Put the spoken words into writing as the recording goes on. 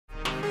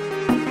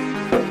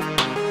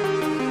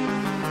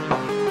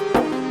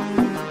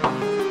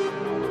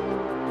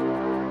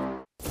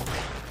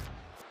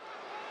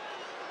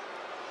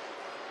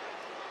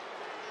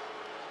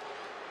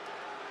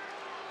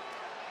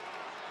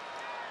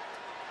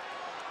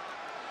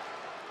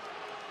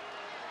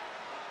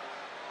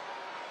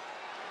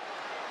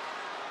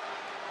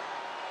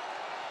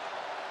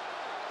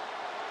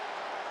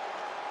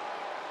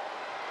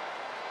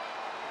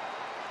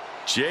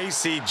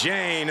Jacy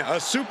Jayne, a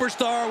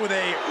superstar with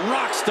a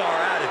rock star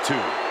attitude.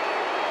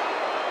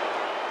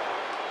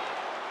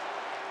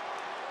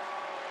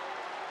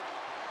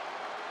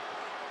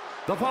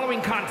 The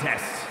following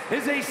contest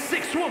is a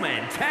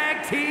six-woman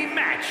tag team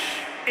match.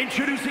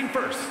 Introducing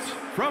first,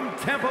 from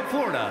Tampa,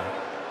 Florida,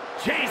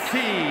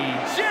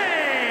 Jacy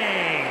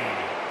Jayne.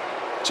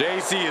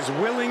 Jacy is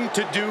willing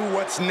to do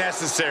what's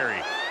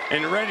necessary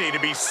and ready to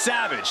be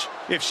savage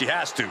if she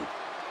has to.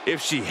 If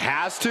she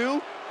has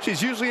to,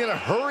 she's usually in a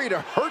hurry to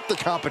hurt the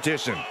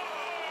competition.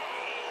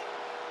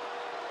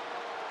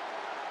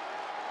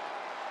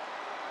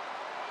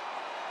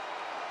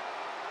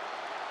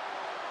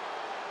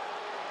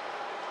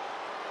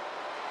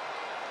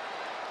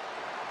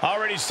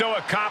 Already so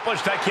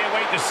accomplished, I can't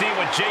wait to see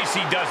what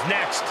Jacy does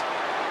next.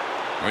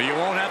 Well, you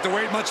won't have to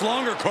wait much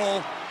longer,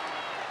 Cole.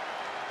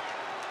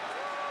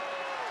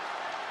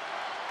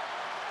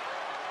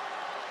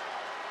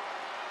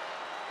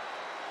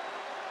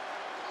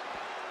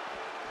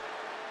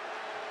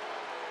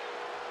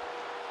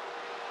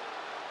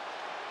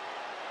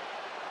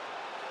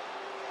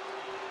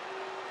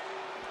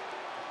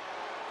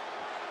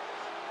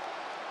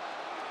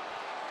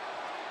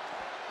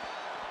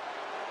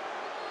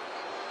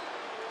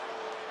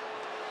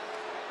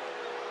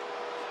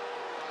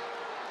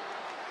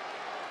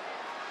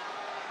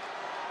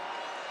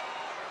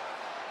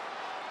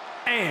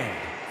 And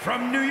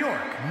from New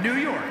York, New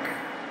York.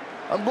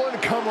 I'm going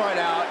to come right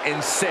out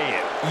and say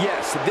it.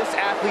 Yes, this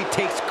athlete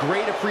takes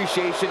great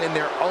appreciation in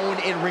their own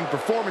in-ring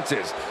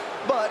performances,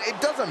 but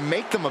it doesn't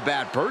make them a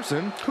bad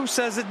person. Who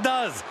says it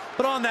does?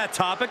 But on that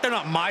topic, they're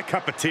not my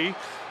cup of tea.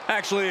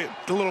 Actually,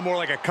 a little more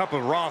like a cup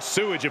of raw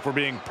sewage, if we're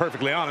being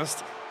perfectly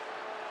honest.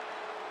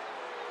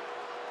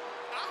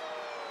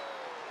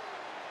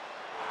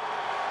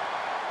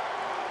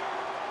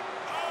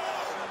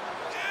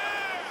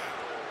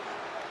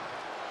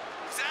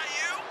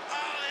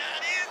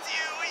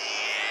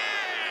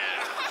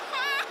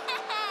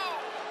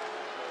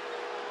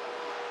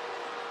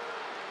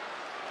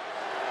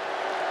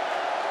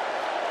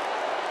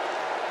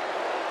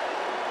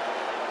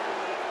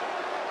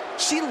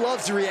 She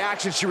loves the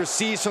reaction she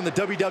receives from the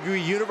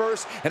WWE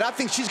Universe, and I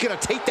think she's going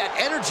to take that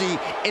energy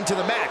into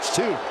the match,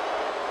 too.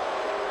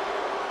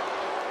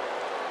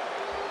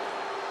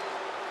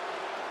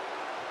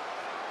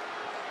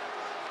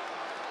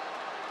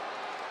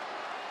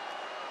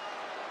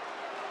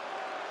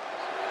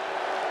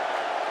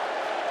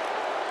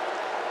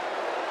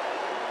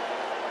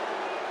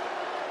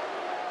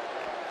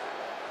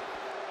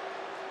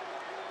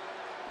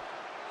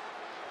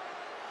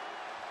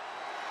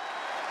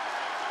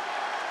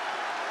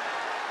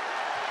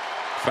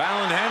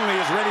 Fallon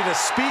is ready to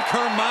speak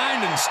her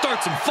mind and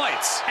start some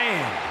fights.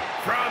 And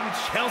from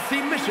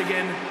Chelsea,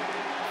 Michigan,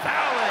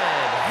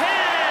 Fallon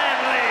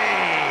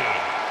Henley.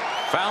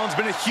 Fallon's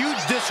been a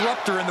huge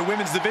disruptor in the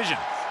women's division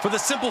for the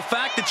simple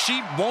fact that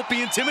she won't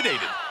be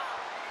intimidated.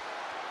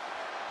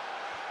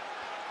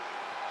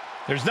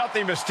 There's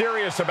nothing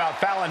mysterious about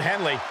Fallon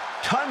Henley.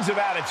 Tons of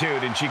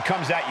attitude, and she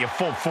comes at you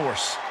full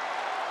force.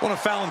 One of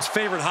Fallon's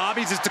favorite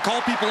hobbies is to call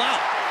people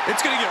out.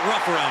 It's going to get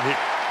rough around here.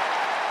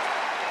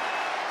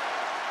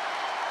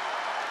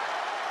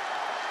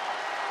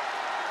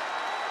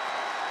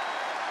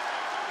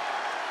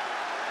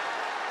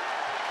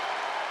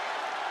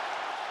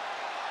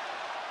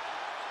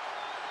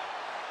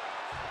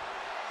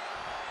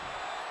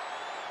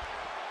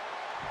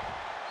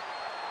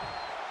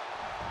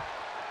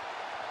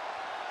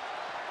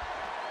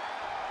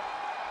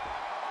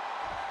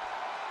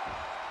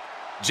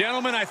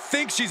 Gentlemen, I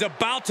think she's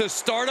about to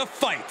start a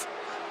fight.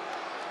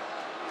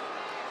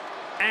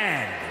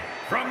 And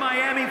from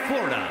Miami,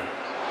 Florida,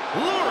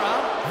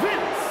 Laura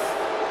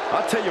Vince.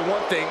 I'll tell you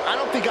one thing, I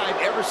don't think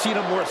I've ever seen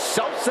a more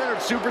self-centered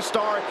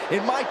superstar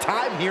in my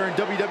time here in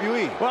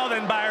WWE. Well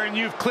then, Byron,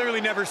 you've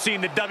clearly never seen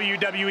the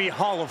WWE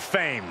Hall of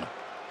Fame.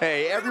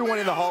 Hey, everyone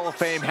in the Hall of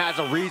Fame has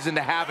a reason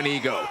to have an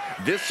ego.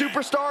 This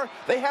superstar,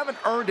 they haven't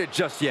earned it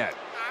just yet.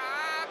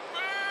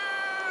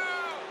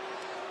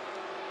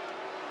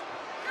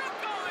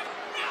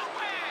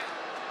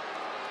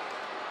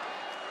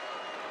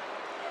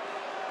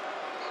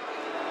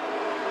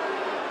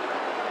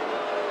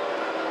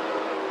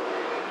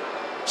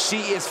 She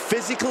is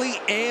physically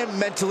and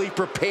mentally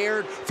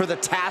prepared for the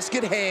task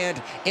at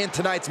hand in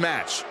tonight's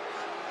match.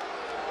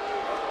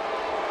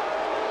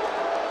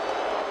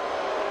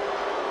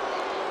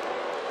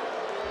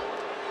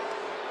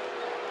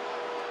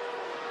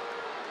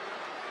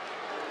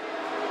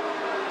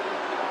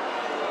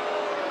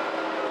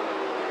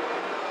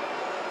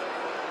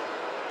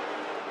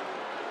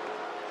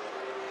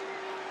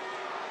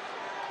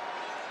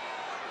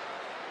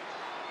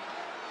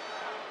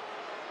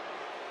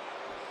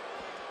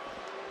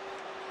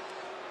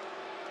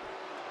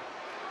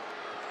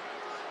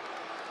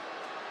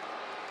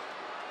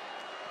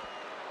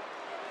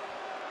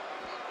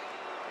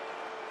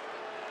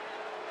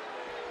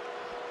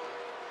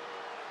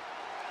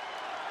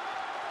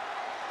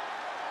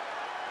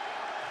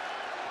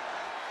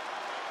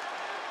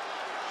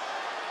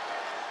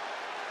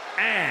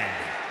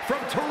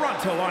 from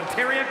Toronto,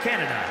 Ontario,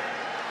 Canada,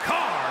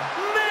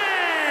 Karmen!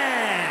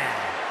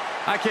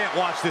 I can't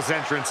watch this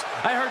entrance.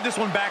 I heard this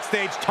one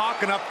backstage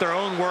talking up their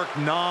own work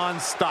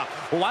non-stop.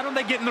 Well, why don't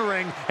they get in the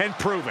ring and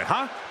prove it,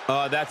 huh?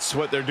 That's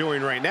what they're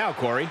doing right now,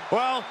 Corey.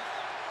 Well,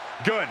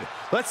 good.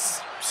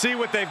 Let's see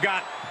what they've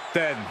got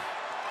then.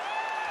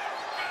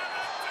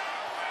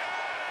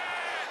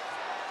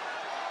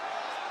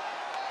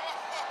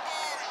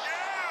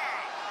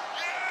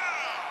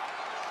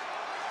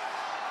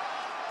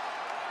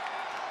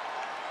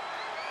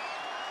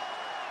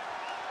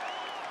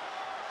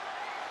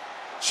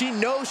 She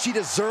knows she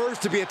deserves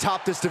to be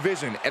atop this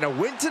division, and a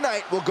win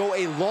tonight will go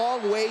a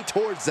long way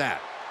towards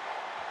that.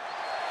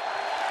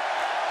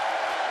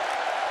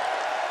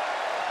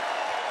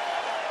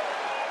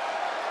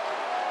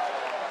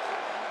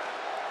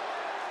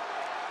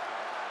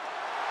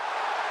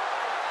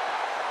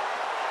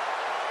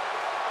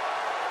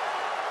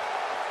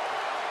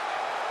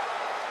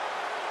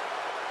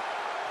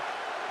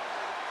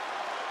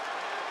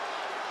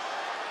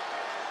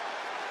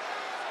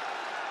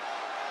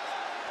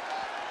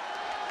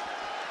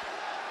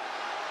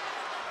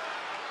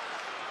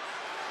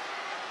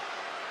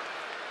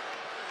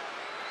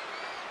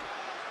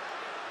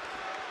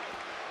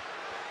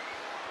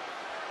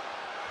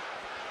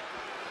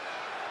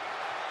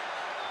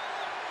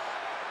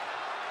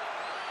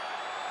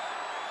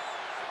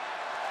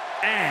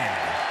 And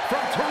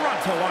from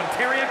Toronto,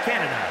 Ontario,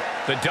 Canada,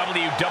 The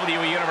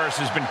WWE Universe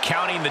has been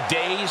counting the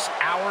days,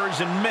 hours,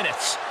 and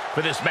minutes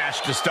for this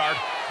match to start,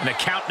 and the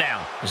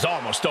countdown is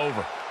almost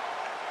over.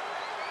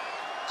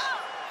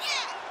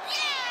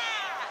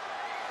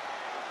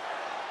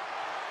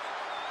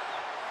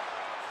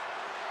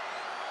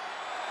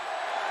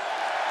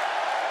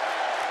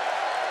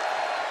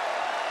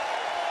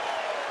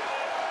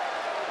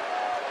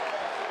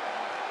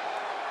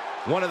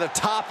 One of the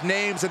top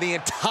names in the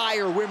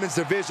entire women's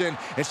division,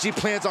 and she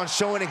plans on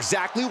showing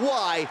exactly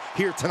why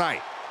here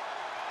tonight.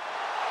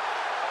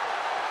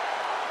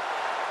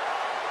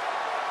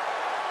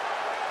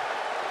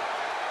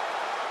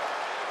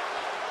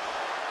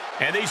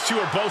 And these two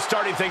are both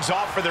starting things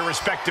off for their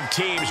respective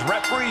teams.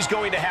 Referee's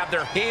going to have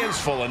their hands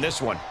full in this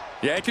one.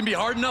 Yeah, it can be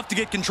hard enough to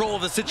get control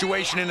of the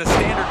situation in a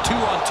standard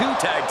 2-on-2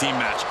 tag team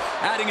match.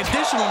 Adding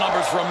additional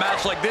numbers for a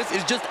match like this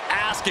is just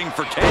asking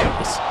for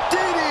chaos.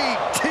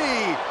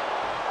 DDT!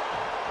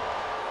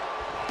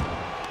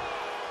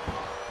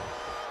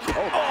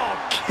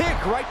 Oh,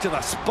 kick right to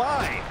the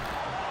spine.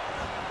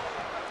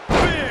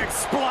 Big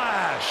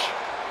splash!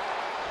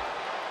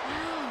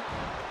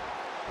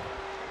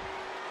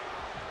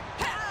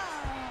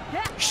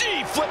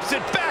 She flips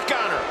it back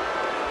on her.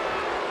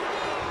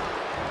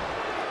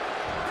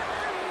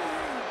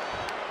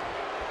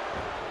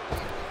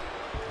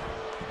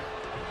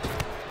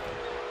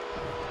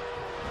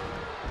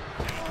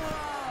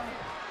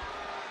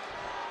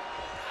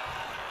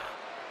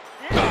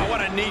 Oh,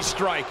 what a knee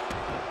strike.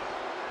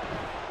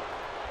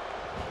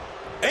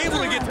 Able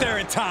to get there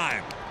in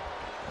time.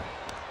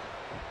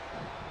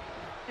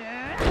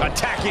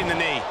 Attacking the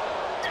knee.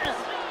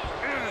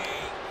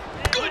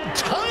 Good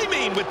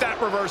timing with that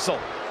reversal.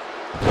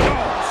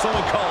 Oh,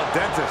 someone call a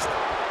dentist.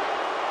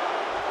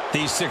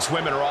 These six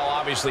women are all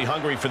obviously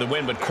hungry for the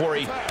win, but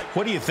Corey,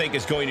 what do you think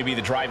is going to be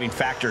the driving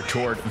factor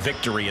toward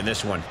victory in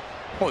this one?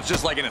 Well, it's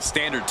just like in a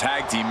standard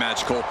tag team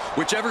match, Cole.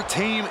 Whichever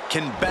team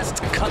can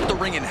best cut the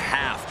ring in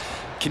half,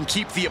 can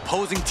keep the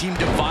opposing team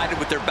divided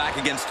with their back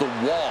against the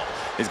wall,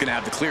 is going to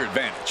have the clear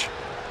advantage.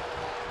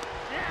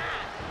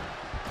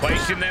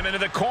 Placing them into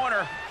the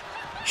corner.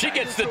 She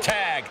gets the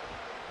tag.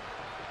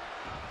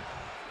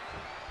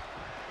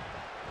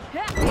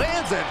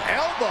 Lands an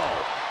elbow.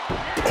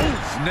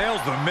 Oof,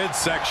 nails the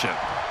midsection.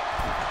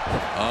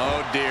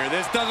 Oh, dear,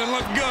 this doesn't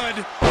look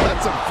good.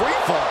 That's a free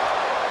fall.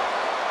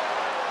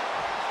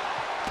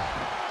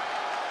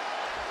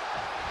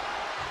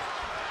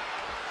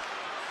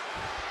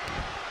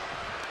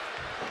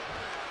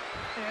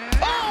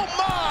 Oh,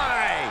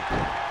 my!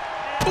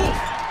 Oof,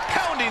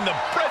 pounding the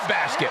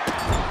breadbasket.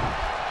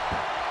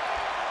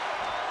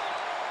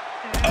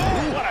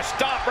 Oh, what a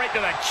stomp right to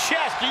the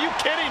chest. Are you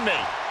kidding me?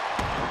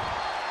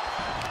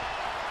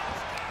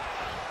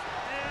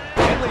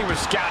 Henley was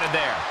scouted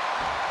there.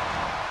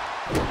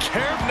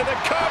 Carved to the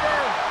cover.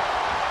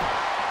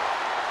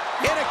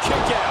 And a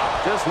kick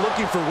out. Just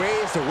looking for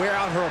ways to wear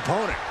out her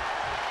opponent.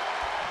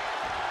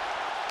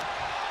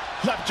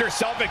 Left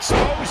herself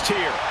exposed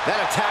here. That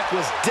attack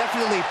was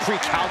definitely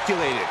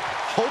pre-calculated,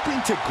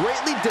 hoping to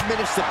greatly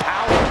diminish the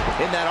power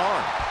in that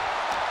arm.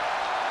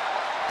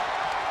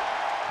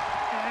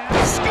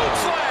 Scoop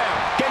slam.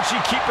 Can she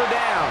keep her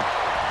down?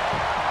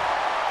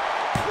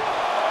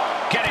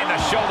 Getting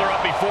the shoulder up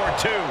before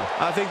two.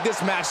 I think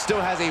this match still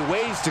has a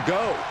ways to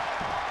go.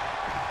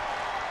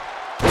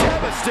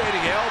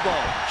 Devastating elbow.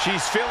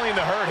 She's feeling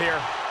the hurt here.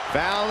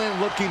 Fallon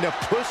looking to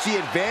push the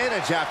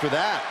advantage after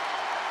that.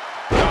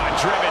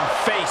 Driven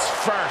face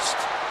first.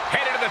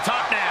 Headed to the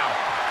top now.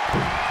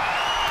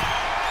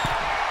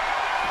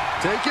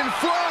 Taking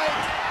flight.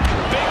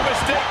 Big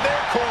mistake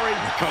there, Corey.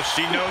 Because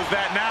she knows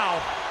that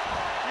now.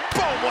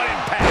 Boom! Boom, what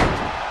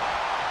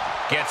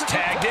impact. Gets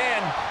tagged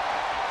in.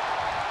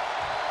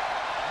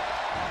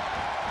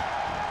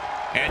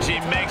 And she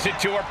makes it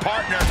to her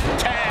partner.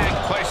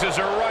 Tag places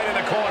her right in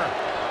the corner.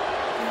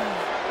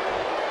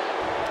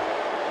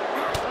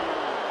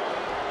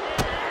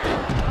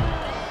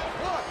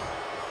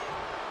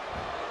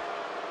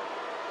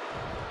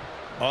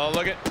 Oh,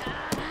 look at.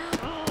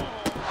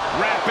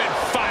 Rapid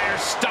fire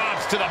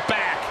stomps to the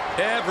back.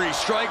 Every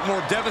strike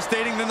more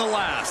devastating than the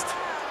last.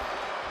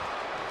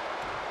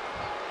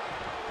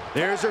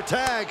 There's her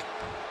tag.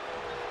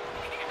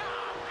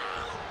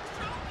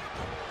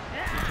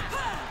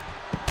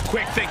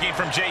 Quick thinking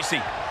from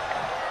Jacy.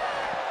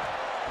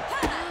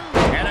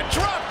 And a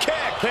drop kick.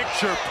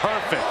 Picture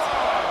perfect.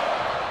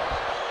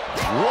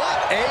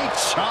 What a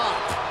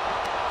chop.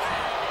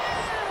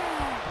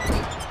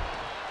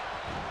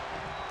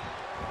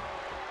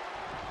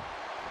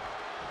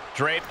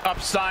 Draped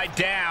upside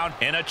down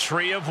in a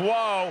tree of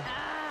woe.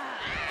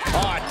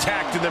 Oh,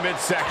 attacked in the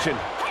midsection.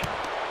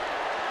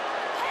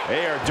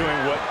 They are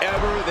doing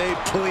whatever they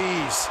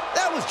please.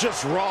 That was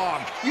just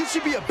wrong. You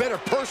should be a better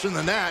person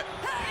than that.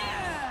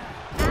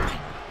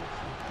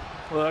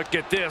 Look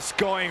at this,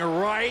 going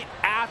right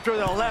after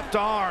the left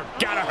arm.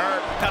 Gotta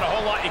hurt. Not a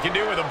whole lot you can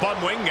do with a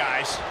bum wing,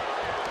 guys.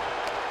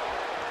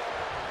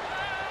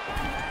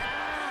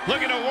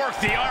 Looking to work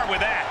the arm with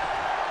that.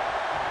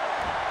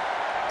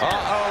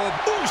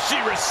 Uh-oh. Ooh,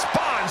 she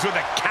responds with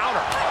a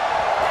counter.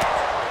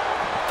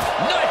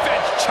 Knife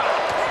edge chop.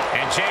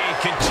 And Jayne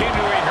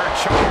continuing her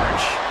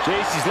charge.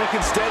 Jacy's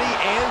looking steady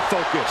and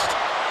focused.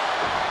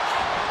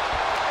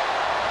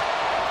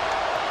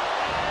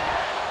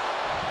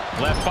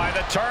 Left by the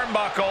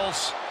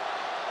turnbuckles.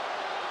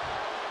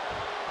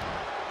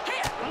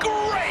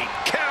 Great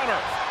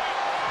counter.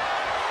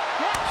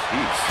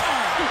 Jeez.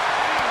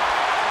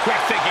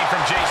 Quick thinking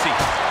from Jacy.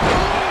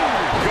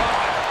 Oh,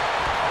 God.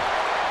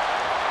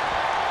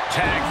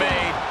 Tag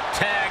made.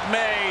 Tag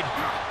made.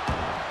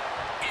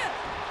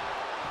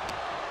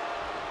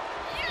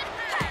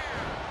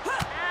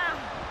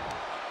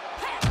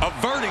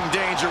 Averting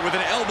danger with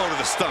an elbow to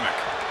the stomach.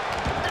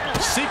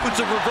 Sequence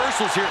of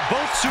reversals here.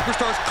 Both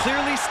superstars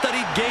clearly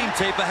studied game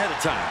tape ahead of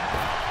time.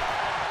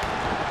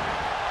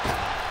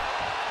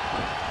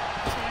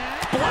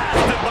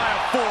 Blasted by a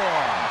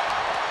forearm.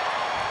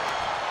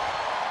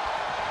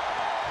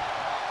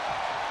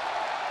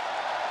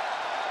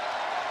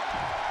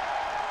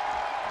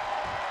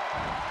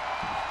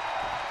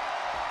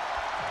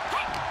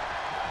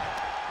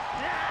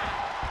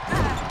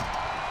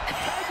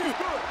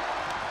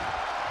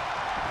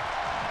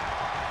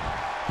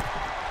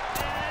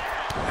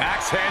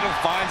 Axe handle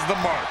finds the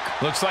mark.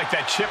 Looks like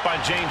that chip on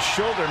Jayne's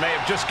shoulder may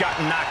have just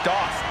gotten knocked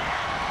off.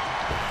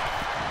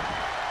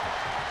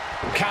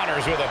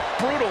 Counters with a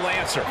brutal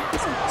answer.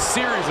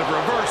 Series of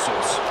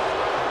reversals.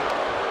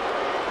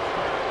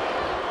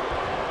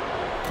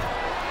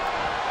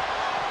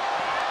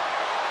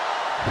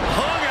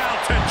 Hung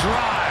out to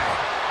dry.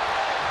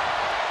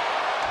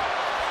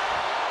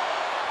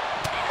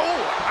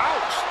 Oh,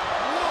 ouch.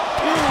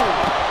 Ooh,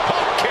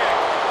 hook kick.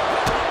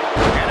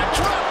 And a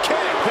drop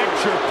kick.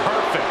 Picture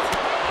perfect.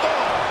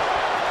 Oh.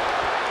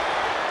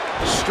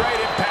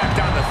 Straight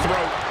impact on the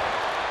throat.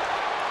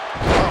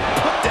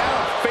 Put down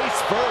face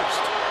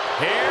first.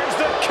 Here's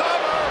the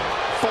cover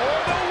for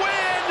the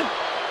win.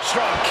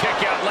 Strong kick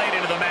out late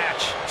into the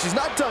match. She's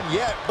not done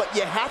yet, but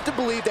you have to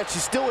believe that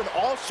she's still in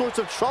all sorts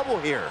of trouble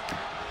here.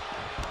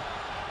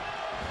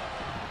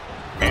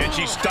 And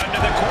she's stunned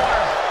to the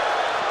corner.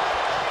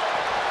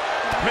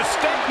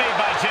 Mistake made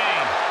by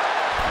Jayne.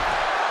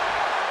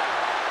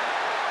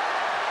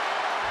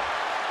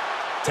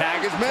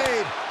 Tag is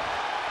made.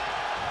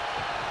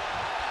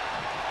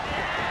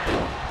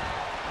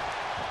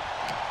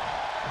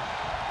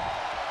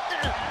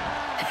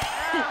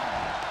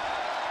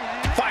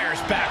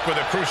 Fires back with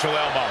a crucial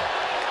elbow.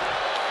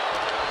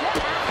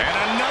 And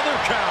another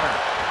counter.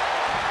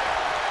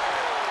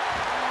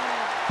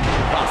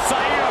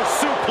 Sayo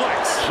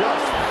suplex.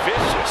 Just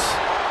vicious.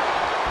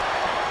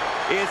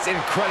 It's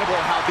incredible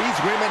how these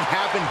women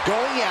have been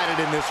going at it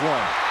in this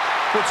one.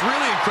 What's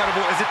really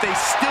incredible is that they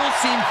still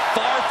seem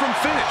far from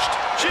finished.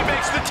 She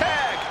makes the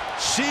tag.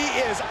 She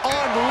is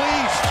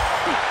unleashed.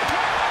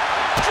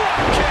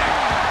 Drop kick.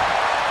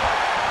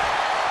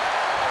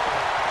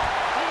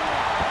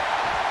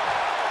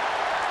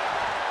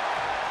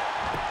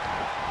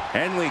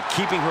 Henley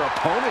keeping her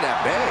opponent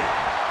at bay.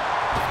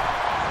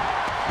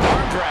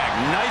 Arm drag,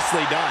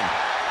 nicely done.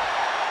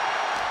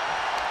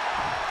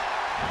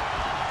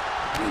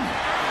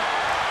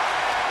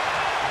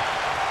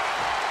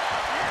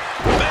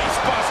 Face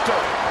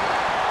buster.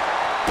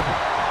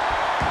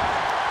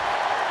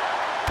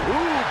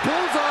 Ooh,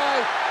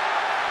 bullseye.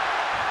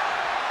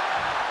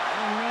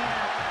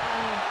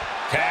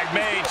 Tag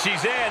made,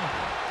 she's in.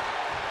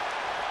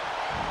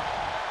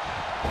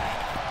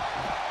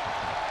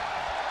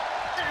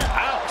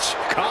 Ouch,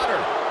 caught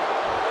her.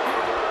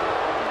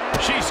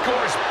 She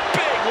scores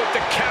big with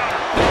the counter.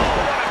 Oh,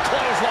 what a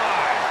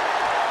clothesline.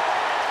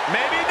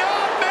 Maybe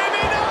not,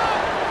 maybe not.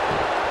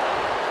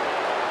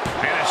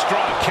 And a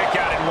strong kick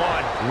out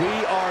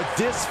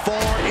this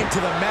far into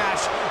the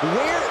match,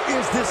 where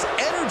is this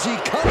energy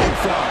coming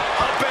from?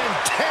 Up and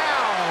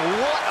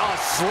down. What a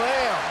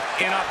slam.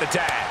 In off the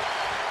tag.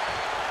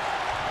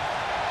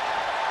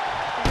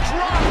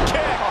 Drop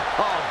kick.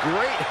 Oh,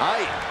 great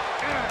height.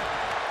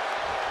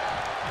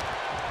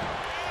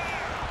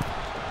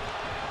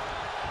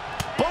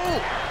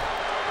 Boom.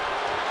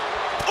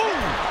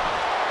 Ooh.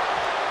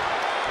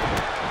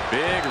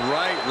 Big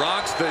right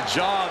rocks the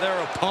jaw of their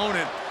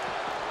opponent.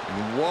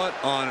 And what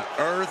on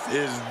earth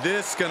is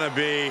this gonna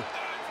be?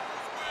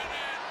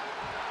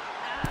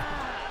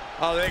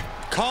 Oh, they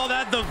call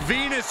that the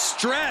Venus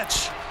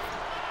stretch.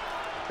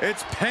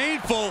 It's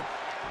painful.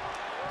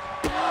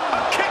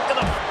 A kick to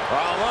the...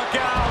 Oh, look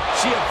out.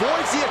 She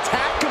avoids the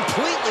attack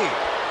completely.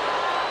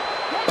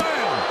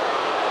 Bam.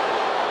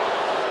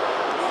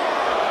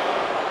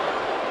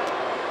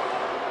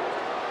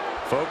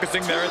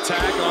 Focusing their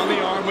attack on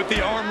the arm with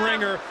the arm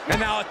wringer, and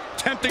now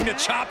attempting to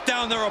chop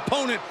down their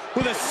opponent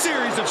with a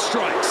series of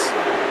strikes.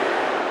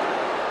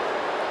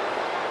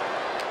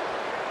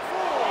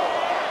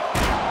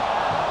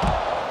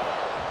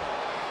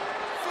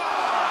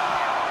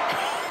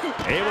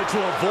 Able to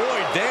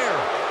avoid there.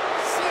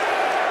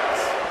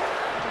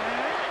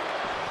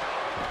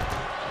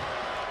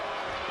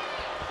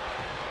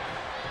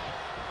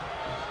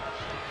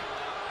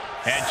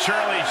 And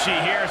surely she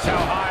hears how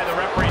high the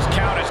referee's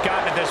count has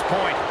gotten at this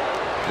point.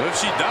 Well, if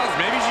she does,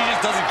 maybe she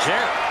just doesn't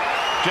care.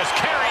 Just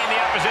carrying the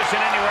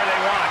opposition anywhere they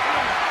want.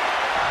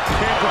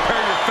 Can't prepare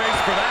your face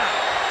for that.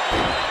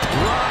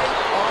 Right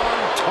on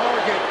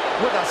target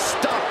with a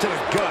stop to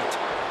the gut.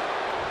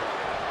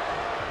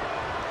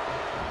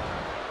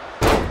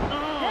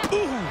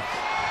 Ooh.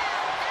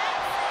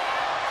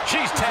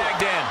 She's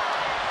tagged in.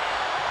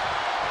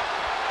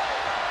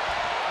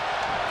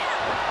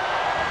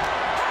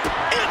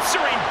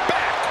 Answering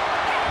back.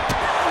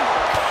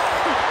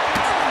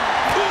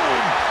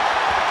 Boom.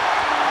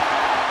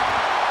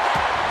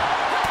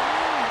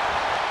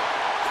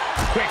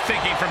 Quick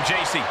thinking from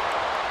Jacy.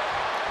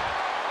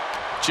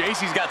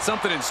 Jacy's got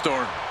something in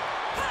store.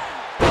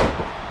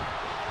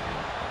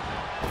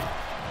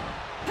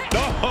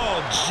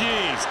 Oh,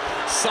 jeez.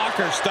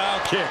 Soccer-style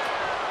kick.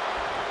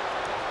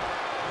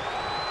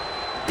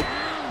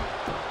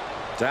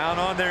 Down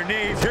on their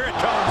knees. Here it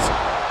comes.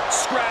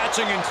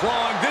 Scratching and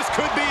clawing. This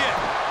could be it.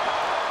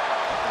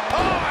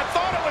 Oh, I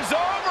thought it was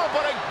over,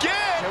 but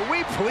again. Can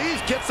we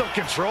please get some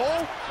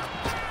control?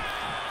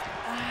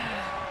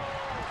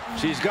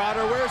 She's got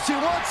her where she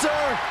wants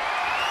her.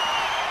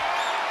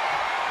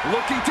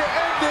 Looking to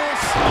end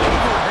this.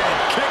 Overhead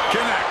kick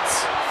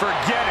connects.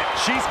 Forget it.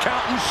 She's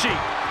counting sheep.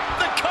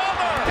 The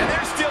cover. And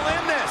they're still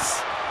in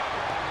this.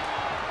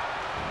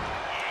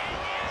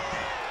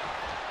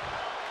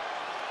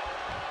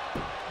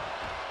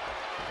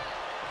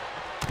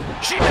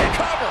 She may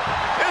cover.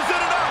 Is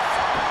it enough?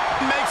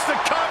 Makes the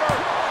cover.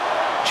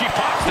 She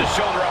pops the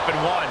shoulder up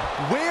and one.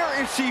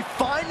 Where is she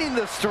finding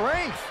the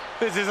strength?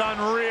 This is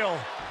unreal.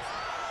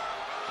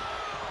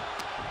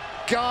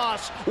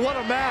 Gosh, what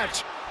a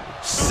match.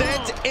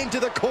 Sent into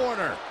the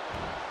corner.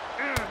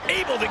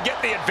 Able to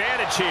get the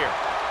advantage here.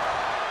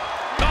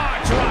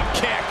 Ah, drop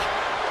kick.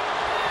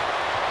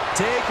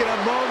 Taking a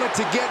moment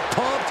to get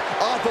pumped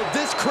off of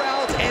this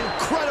crowd's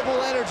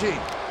incredible energy.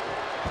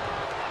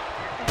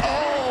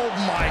 Oh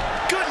my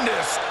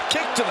goodness!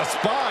 Kick to the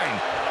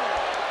spine.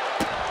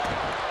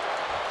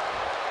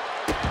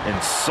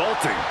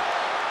 Insulting.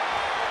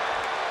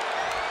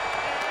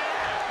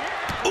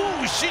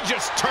 Ooh, she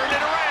just turned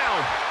it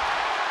around.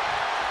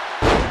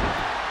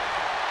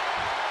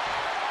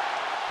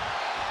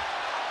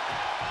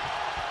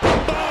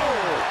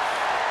 Boom!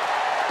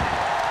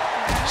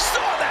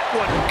 Saw that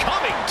one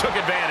coming, took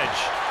advantage.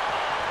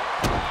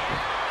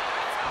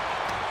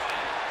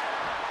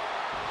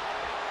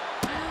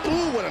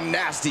 Ooh, what a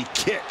nasty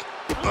kick.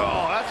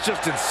 Oh, that's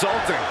just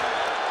insulting.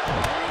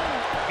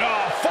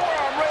 Oh,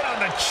 forearm right on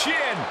the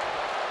chin.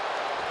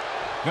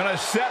 Gonna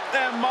set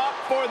them up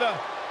for the...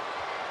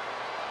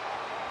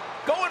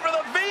 Going for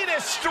the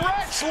Venus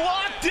stretch,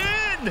 locked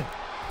in.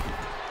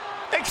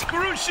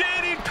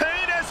 Excruciating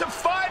pain as a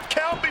 5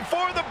 count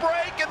before the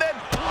break, and then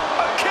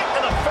a kick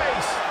to the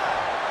face.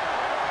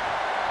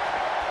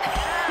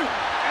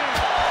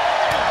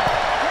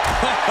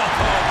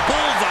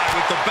 Bullseye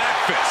with the back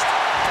fist.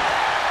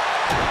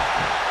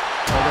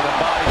 Look at the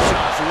body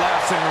shots,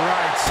 lefts and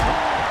rights.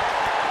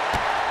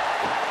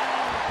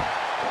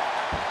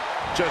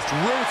 Just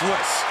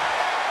ruthless.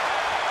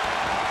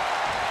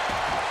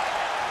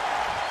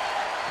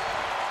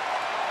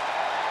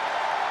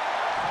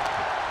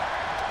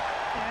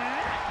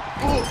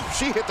 Ooh,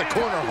 she hit the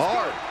corner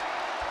hard.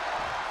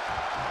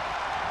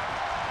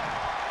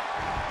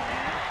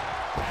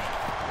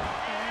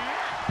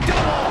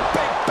 Double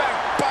big back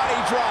body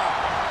drop.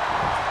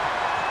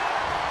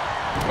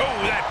 Oh,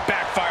 that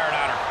backfired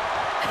on her.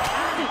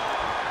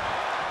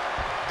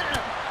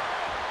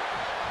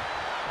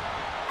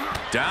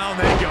 Down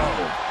they go.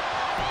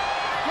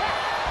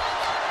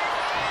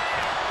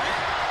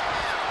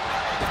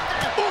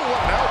 Ooh,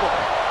 what an elbow.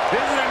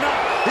 Isn't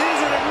enough.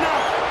 Isn't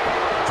enough.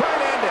 Try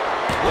to end it.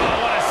 Whoa,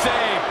 what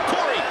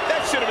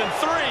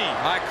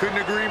I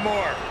couldn't agree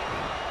more.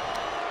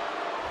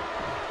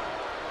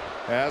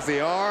 Has the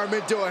arm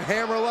into a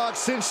hammerlock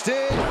cinched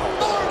in.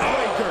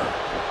 Heartbreaker.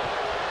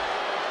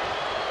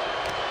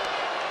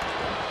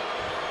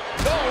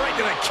 Oh, right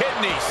to the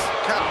kidneys.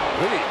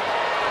 Golly.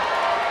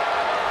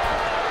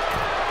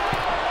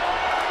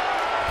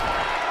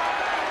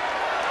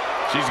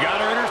 She's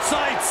got her in her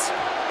sights.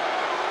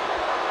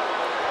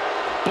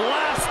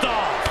 Blast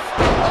off.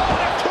 Oh,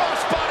 and a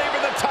crossbody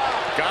over the top.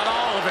 Got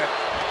all of it.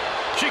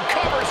 She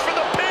covers for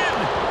the pin.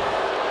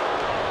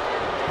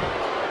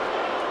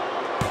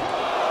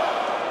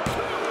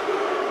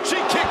 She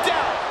kicked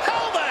out.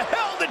 How the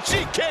hell did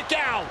she kick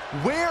out?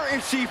 Where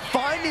is she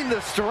finding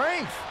the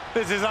strength?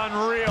 This is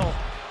unreal.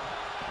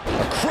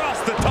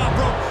 Across the top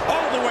rope,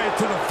 all the way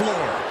to the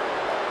floor.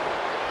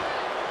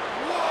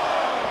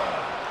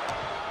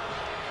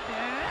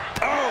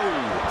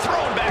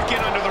 Thrown back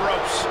in under the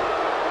ropes.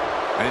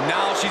 And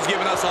now she's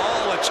giving us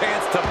all a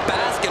chance to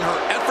bask in her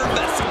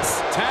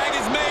effervescence. Tag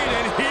is made,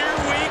 and here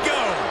we go.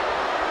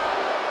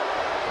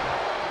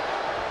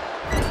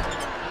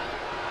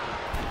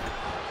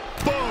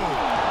 Boom.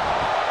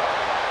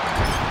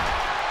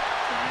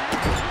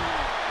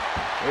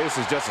 This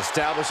is just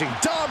establishing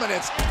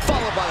dominance,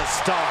 followed by the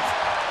stomp.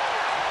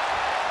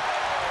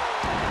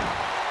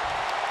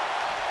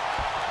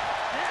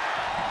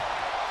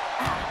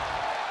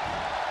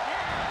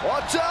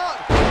 Watch out!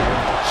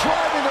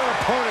 Driving their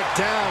opponent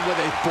down with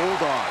a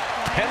bulldog.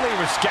 Henley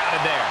was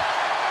scouted there.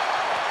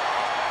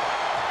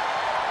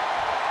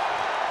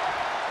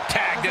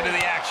 Tagged into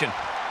the action.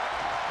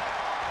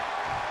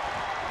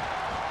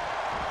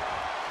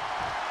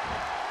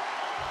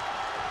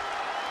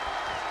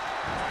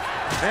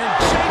 And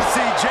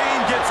Jacy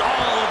Jayne gets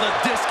all of the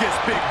discus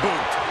big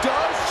boot.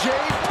 Does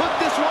Jayne put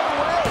this one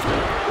away?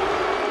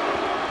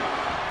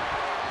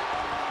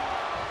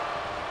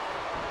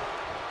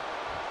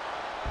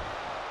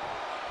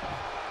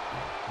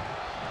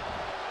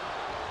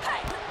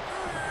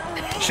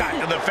 Shot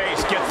to the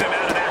face gets them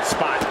out of that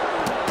spot.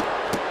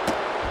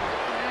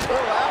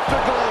 Oh,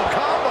 afterglow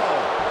combo.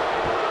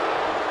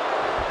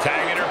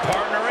 Tagging her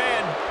partner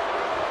in.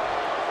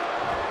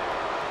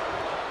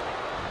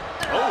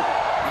 Oh.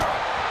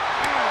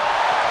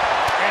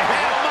 And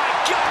oh my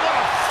God, what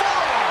a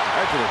forearm.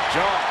 Right to the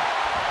jaw.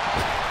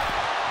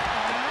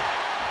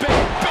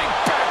 Big back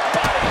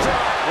body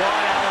drop. What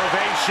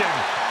elevation.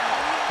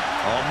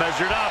 All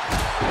measured up.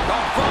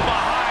 Oh, from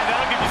behind,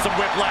 that'll give you some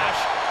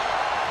whiplash.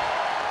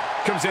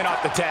 Comes in off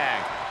the tag.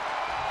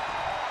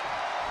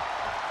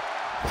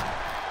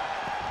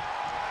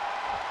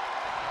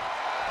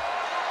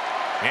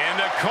 In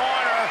the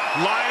corner,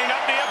 lining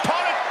up the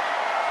opponent.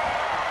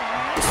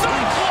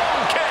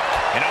 Cyclone kick.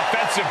 An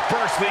offensive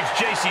burst leaves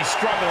Jacy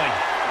struggling.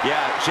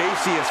 Yeah,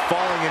 Jacy is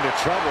falling into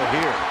trouble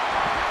here.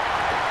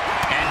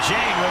 And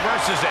Jayne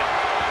reverses it.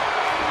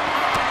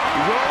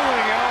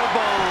 Rolling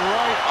elbow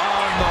right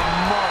on the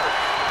mark.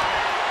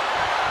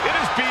 It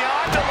is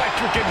beyond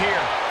electric in here.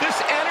 This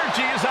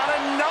energy is on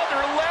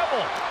another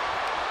level.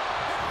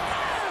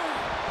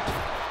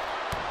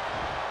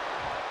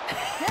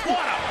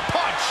 What a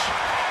punch.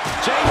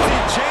 Jacy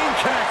Jayne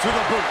connects with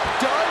a boot.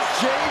 Does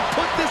Jayne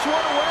put this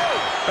one away?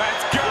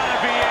 That's gotta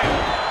be it.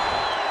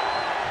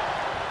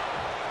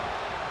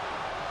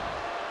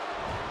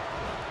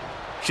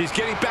 She's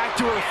getting back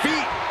to her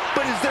feet,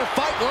 but is there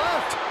fight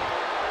left?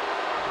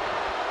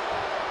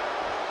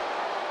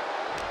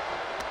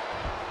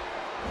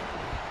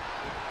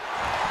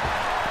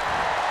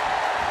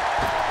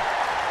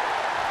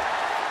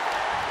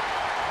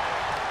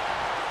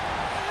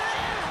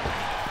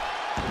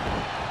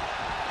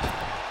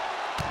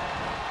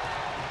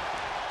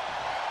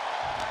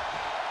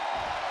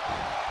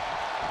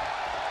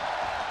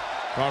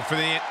 Going for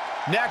the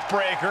neck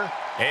breaker.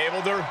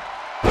 Able to...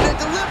 And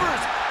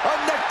delivers a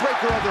neck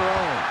breaker of their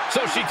own.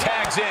 So she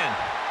tags in.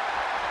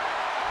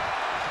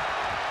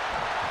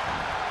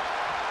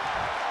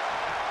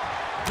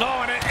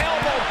 Oh, and an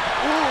elbow.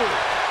 Ooh.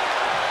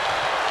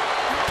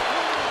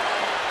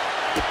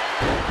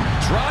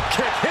 Drop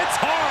kick hits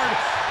hard,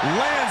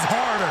 lands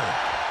harder.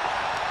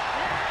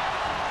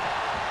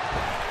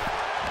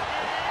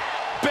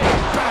 Big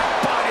back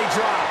body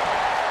drop.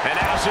 And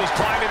now she's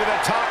climbing to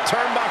the top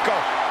turnbuckle.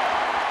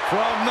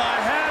 From the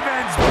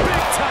heavens,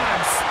 big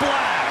time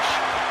splash.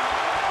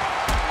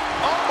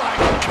 Oh my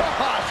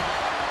gosh.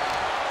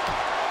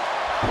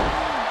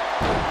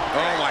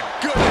 Oh my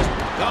goodness.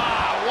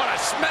 Ah, what a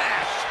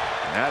smash.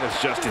 That is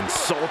just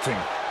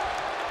insulting.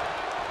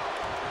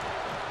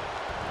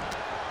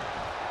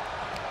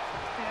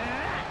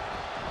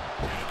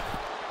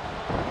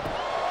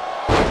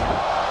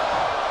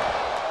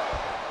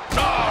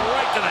 Oh,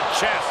 right to the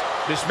chest.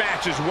 This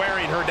match is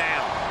wearing her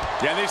down.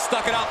 Yeah, they've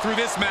stuck it out through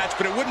this match,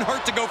 but it wouldn't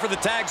hurt to go for the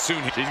tag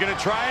soon. She's gonna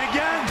try it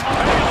again.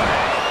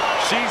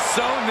 She's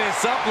sewn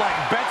this up like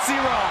Betsy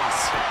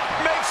Ross.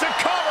 Makes a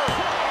cover.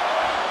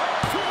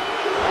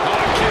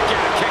 Oh, kick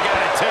out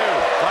of it too.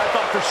 I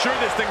thought for sure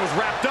this thing was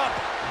wrapped up.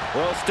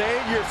 Well, stay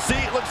in your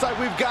seat. Looks like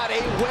we've got a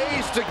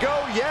ways to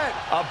go yet.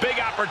 A big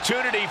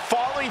opportunity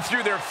falling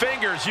through their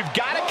fingers. You've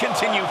got to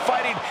continue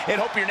fighting and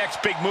hope your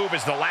next big move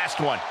is the last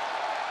one.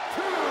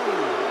 2, 3.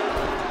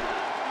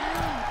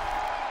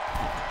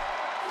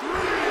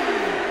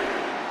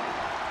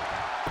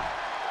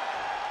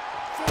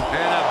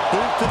 And a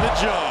boot to the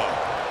jaw.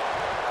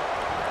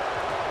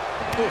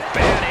 Ooh,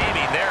 bad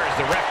aiming there as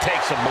the ref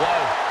takes a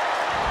blow.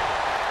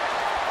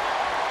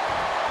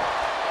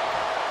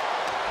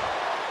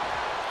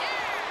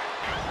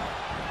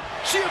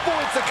 She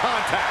avoids the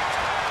contact.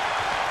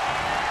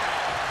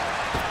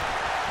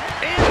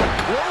 And a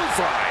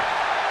clothesline.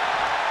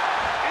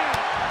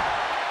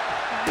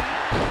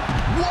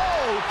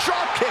 Whoa,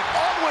 drop kick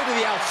all the way to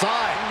the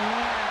outside.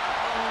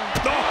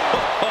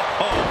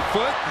 Oh,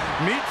 foot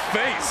meet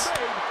face.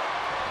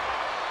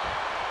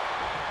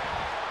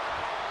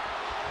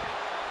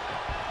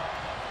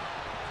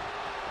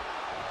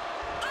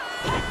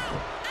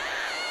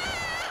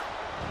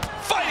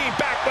 Fighting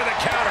back with a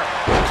counter.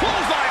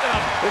 Clothesline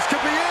up. This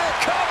could be it.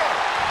 Cover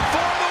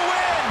for the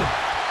win.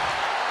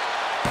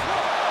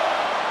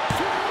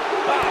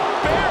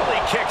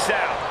 Barely kicks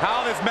out.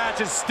 How this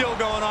match is still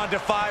going on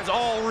defies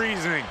all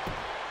reasoning.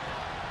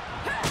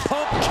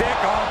 Pump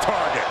kick on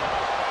target.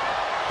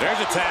 There's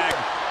a tag.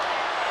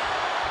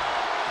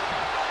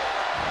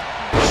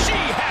 She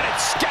had it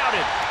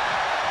scouted.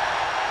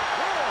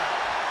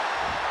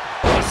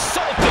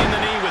 Assaulting the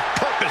knee with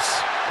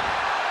purpose.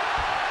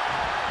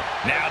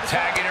 Now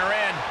tagging her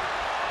in.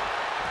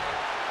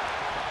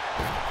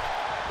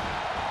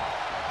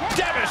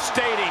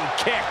 Devastating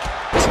kick.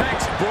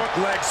 Textbook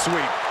leg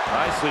sweep.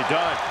 Nicely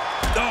done.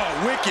 Oh,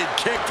 wicked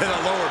kick to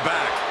the lower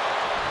back.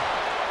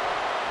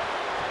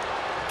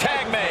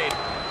 Tag made.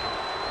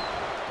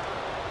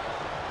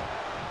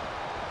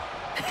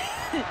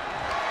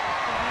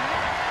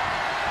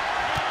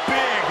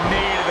 Big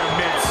knee to the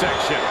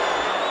midsection.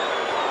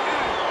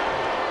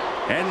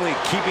 Henley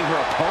keeping her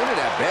opponent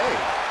at bay.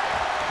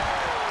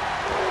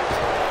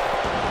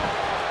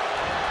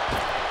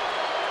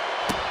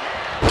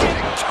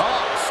 Getting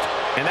tossed.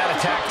 And that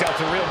attack dealt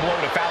a real blow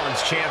to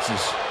Fallon's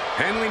chances.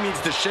 Henley needs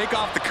to shake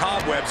off the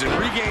cobwebs and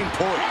regain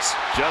poise.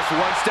 Just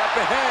one step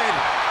ahead.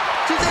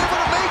 She's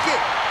able to make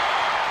it.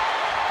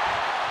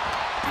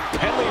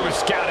 Henley was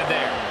scouted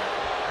there.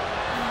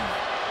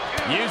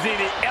 Using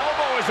the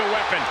elbow as a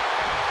weapon.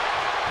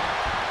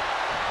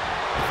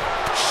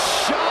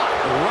 Shot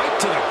right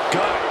to the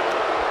gut.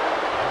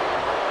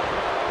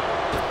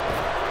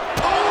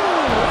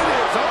 Oh, it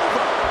is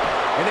over.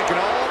 And it can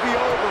all be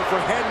over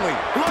for Henley.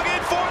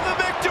 Looking for the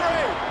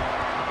victory.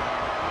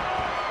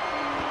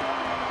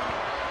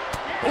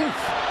 Oof.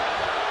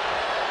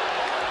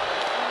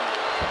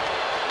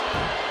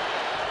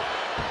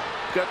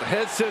 Got the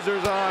head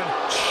scissors on.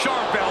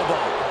 Sharp elbow.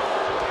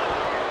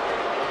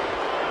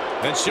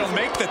 And she'll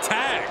make the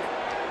tag.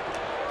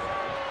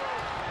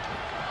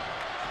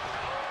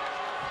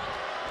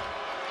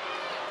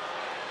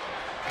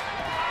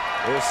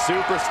 This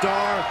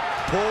superstar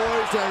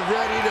poised and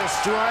ready to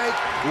strike,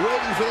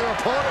 waiting for their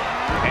opponent.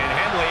 And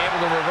Henley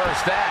able to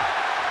reverse that.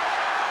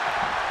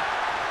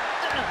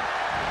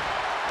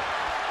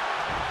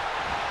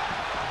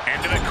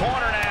 Into the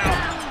corner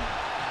now.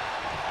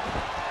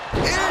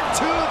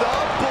 Into the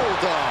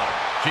Bulldog.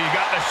 She's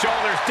got the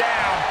shoulders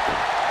down.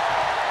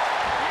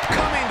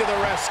 Coming to the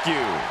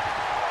rescue.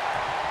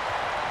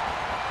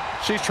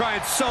 She's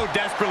trying so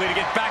desperately to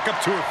get back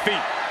up to her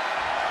feet.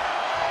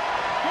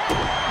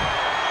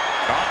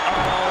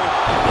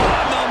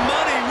 On the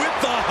money with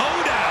the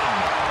hoedown.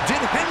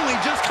 Did Henley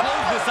just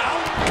close this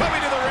out?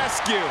 Coming to the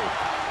rescue.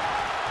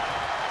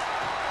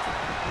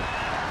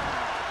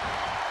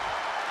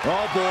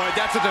 Oh boy,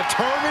 that's a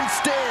determined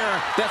stare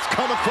that's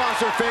come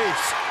across her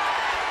face.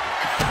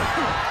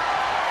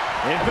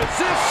 In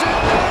position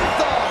with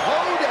the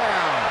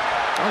hoedown.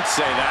 Don't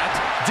say that.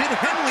 Did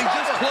Henley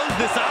just close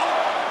this out?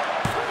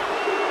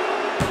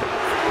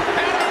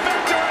 And a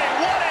victory.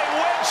 What a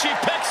win she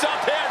picks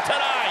up here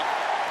tonight.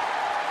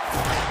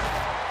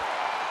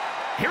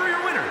 Here are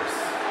your winners.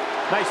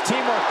 Nice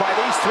teamwork by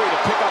these three to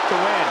pick up the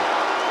win.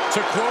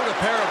 To quote a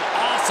pair of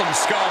awesome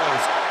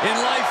scholars, in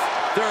life,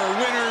 there are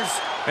winners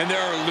and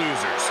there are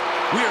losers.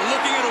 We are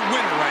looking